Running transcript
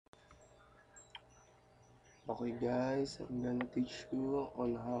Okay guys, I'm gonna teach you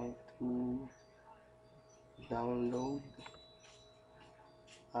on how to download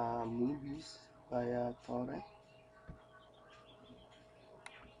movies via Torrent.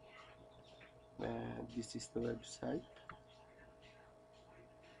 This is the website,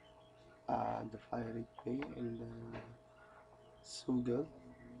 the Pirate Bay and the Google.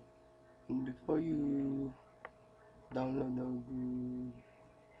 And before you download the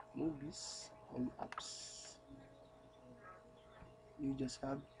movies and apps, you just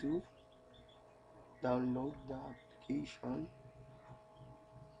have to download the application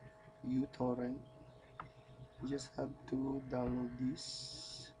uTorrent. You just have to download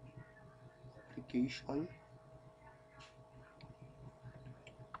this application,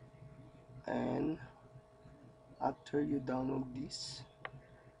 and after you download this,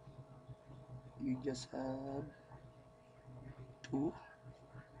 you just have to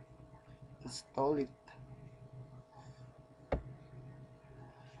install it.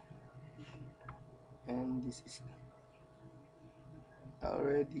 And this is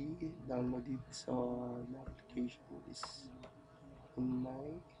already downloaded, so the application is in my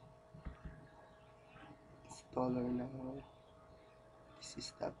installer now. This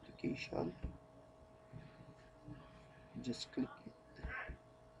is the application. Just click it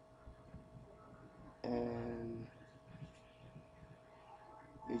and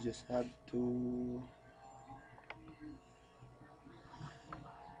you just have to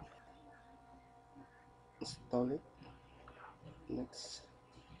install it. Next,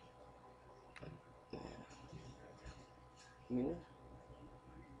 here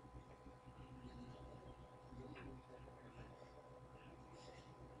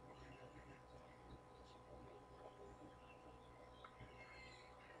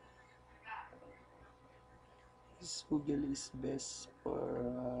this Google is best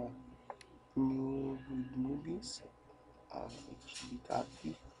for new good movies, HD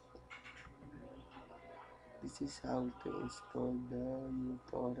copy. This is how to install the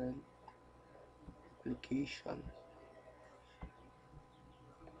uTorrent application.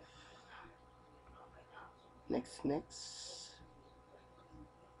 Next,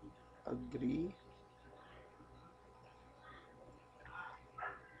 agree.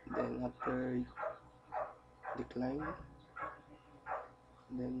 Then after decline,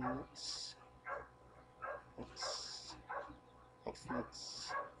 then next.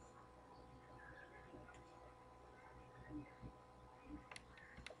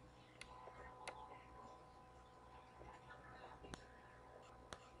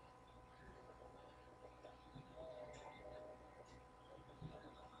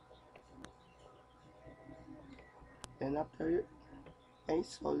 Then after I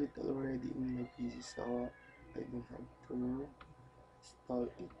installed it already in my PC, so I don't have to install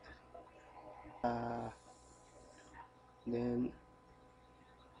it. Then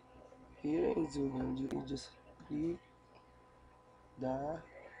here in Google, you just click the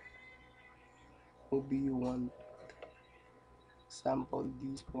movie you want. Sample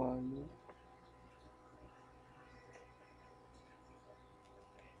this one.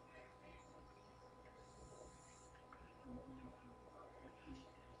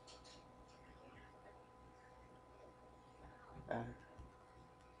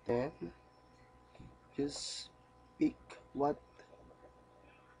 Then just pick what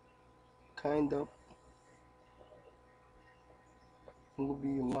kind of movie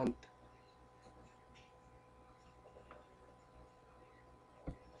you want.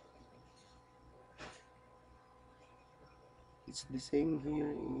 It's the same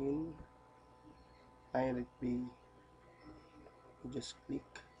here in Pirate Bay. You just click.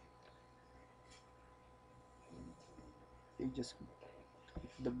 You just click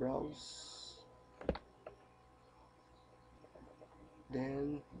the browse.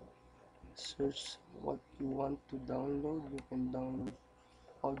 Then search what you want to download. You can download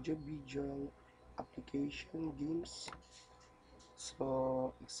audio, visual, application, games.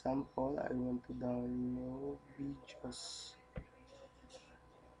 So example, I want to download videos.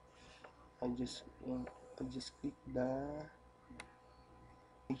 I just click the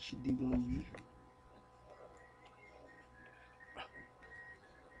HD movie.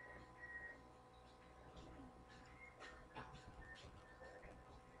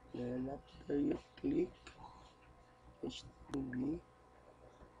 Then after you click HD movie,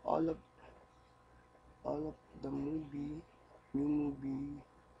 all of the new movie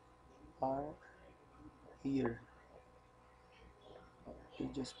are here. You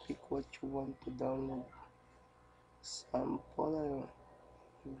just pick what you want to download. Sample,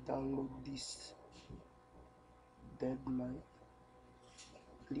 I download this Dead Man.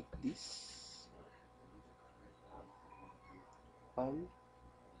 Click this. one.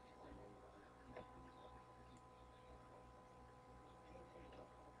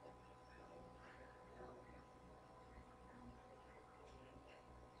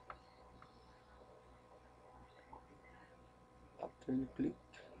 After you click,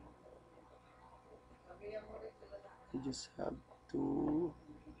 you just have to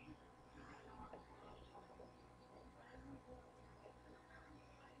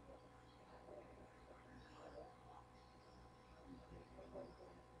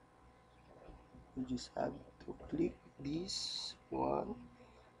click this one,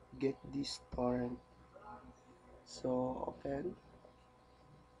 get this torrent. So open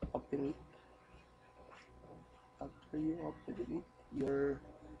it. After you open it, your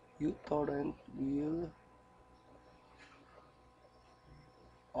uTorrent will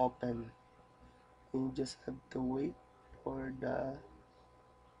open. You just have to wait for the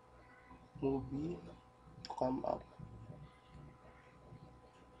movie to come up.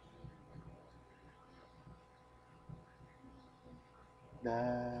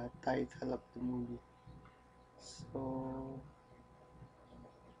 The title of the movie. So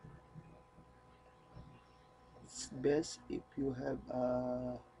it's best if you have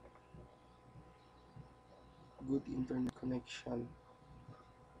a good internet connection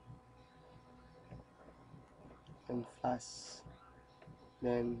and fast.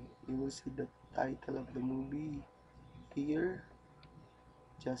 Then you will see the title of the movie here.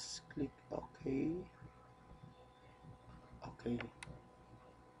 Just click OK. Okay.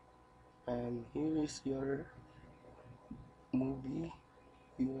 And here is your movie.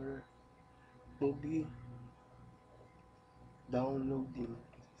 Your movie downloading.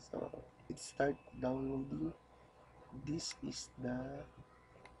 So it start downloading. This is the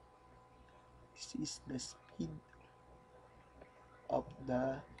speed of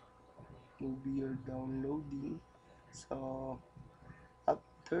the movie you're downloading. So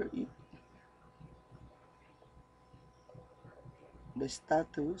after it, the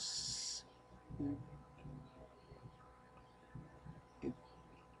status, it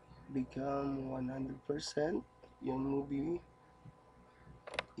become 100%. Your movie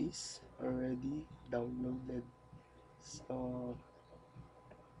is already downloaded. So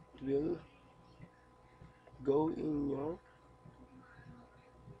it will go in your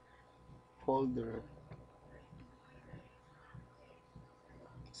folder.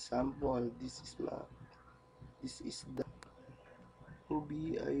 Example, this is the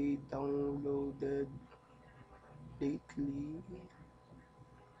movie I downloaded lately,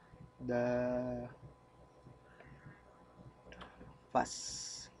 the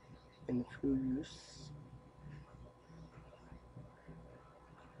Fast and Furious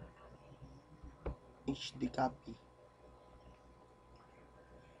HD copy,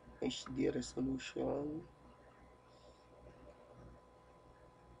 HD resolution.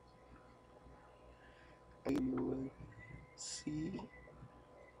 You will see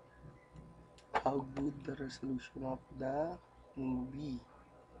how good the resolution of the movie.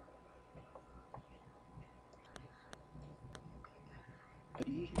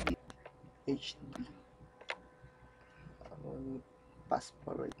 HD. Fast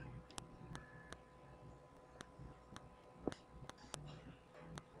forward.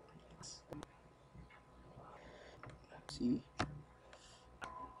 See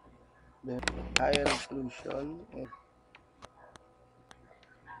the higher resolution, and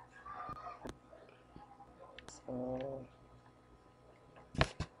so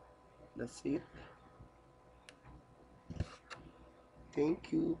that's it.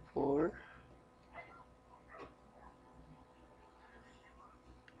 Thank you for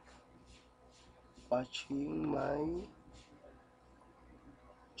watching my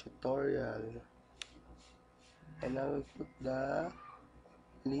tutorial, and I will put the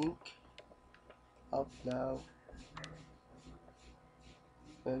link of the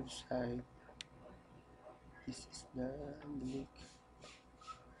website. This is the link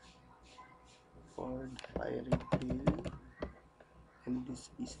for the fiery tail, and this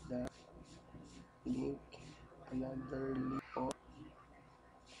is the link, another link for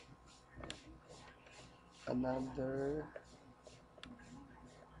another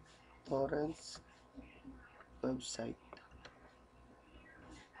Torrent's website.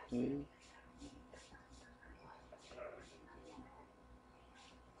 Okay,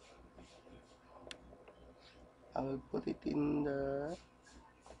 I will put it in the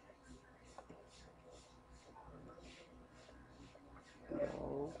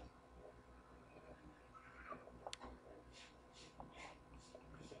no.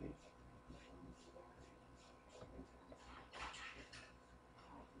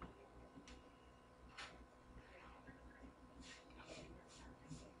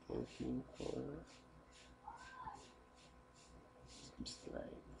 looking for